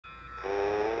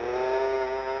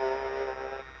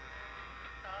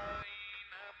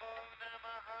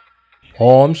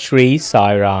Om Shri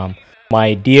Sai Ram.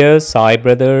 My dear Sai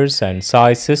brothers and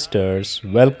Sai sisters,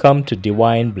 welcome to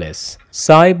Divine Bliss.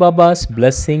 Sai Baba's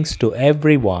blessings to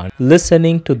everyone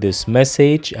listening to this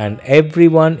message and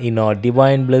everyone in our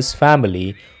Divine Bliss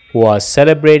family who are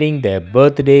celebrating their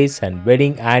birthdays and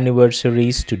wedding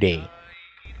anniversaries today.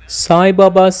 Sai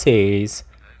Baba says,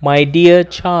 "My dear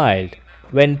child,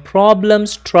 when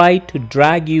problems try to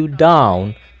drag you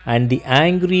down and the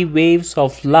angry waves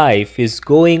of life is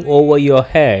going over your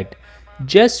head,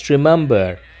 just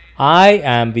remember, I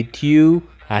am with you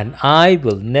and I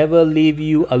will never leave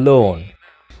you alone.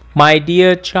 My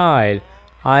dear child,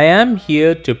 I am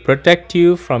here to protect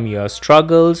you from your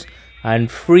struggles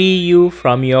and free you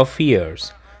from your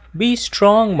fears. Be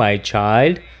strong, my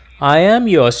child. I am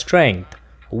your strength.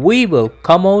 We will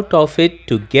come out of it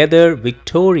together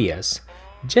victorious.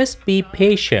 Just be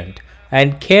patient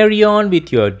and carry on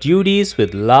with your duties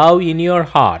with love in your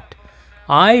heart.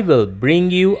 I will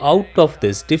bring you out of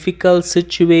this difficult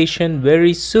situation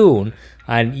very soon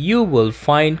and you will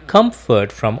find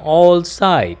comfort from all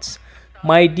sides.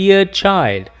 My dear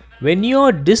child, when you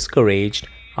are discouraged,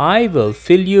 I will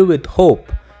fill you with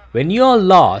hope. When you are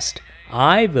lost,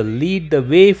 I will lead the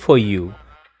way for you.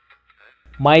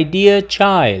 My dear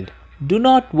child, do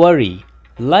not worry.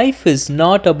 Life is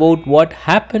not about what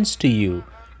happens to you.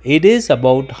 It is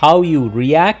about how you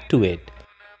react to it.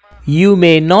 You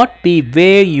may not be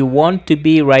where you want to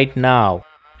be right now,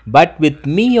 but with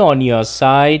me on your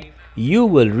side, you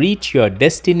will reach your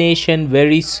destination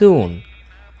very soon.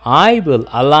 I will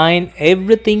align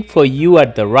everything for you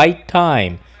at the right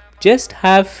time. Just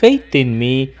have faith in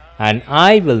me and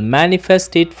I will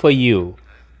manifest it for you.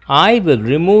 I will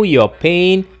remove your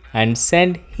pain and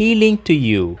send healing to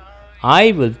you.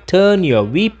 I will turn your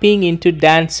weeping into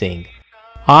dancing.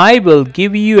 I will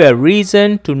give you a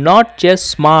reason to not just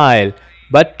smile,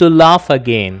 but to laugh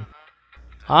again.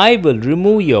 I will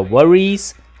remove your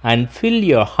worries and fill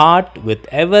your heart with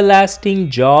everlasting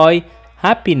joy,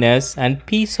 happiness and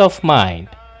peace of mind.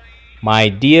 My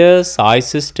dear Sai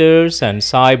sisters and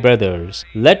Sai brothers,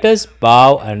 let us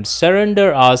bow and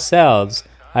surrender ourselves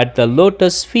at the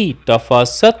lotus feet of our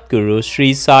Satguru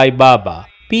Sri Sai Baba.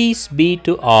 Peace be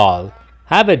to all.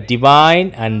 Have a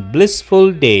divine and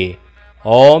blissful day.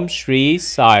 Om Shri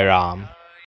Sai Ram.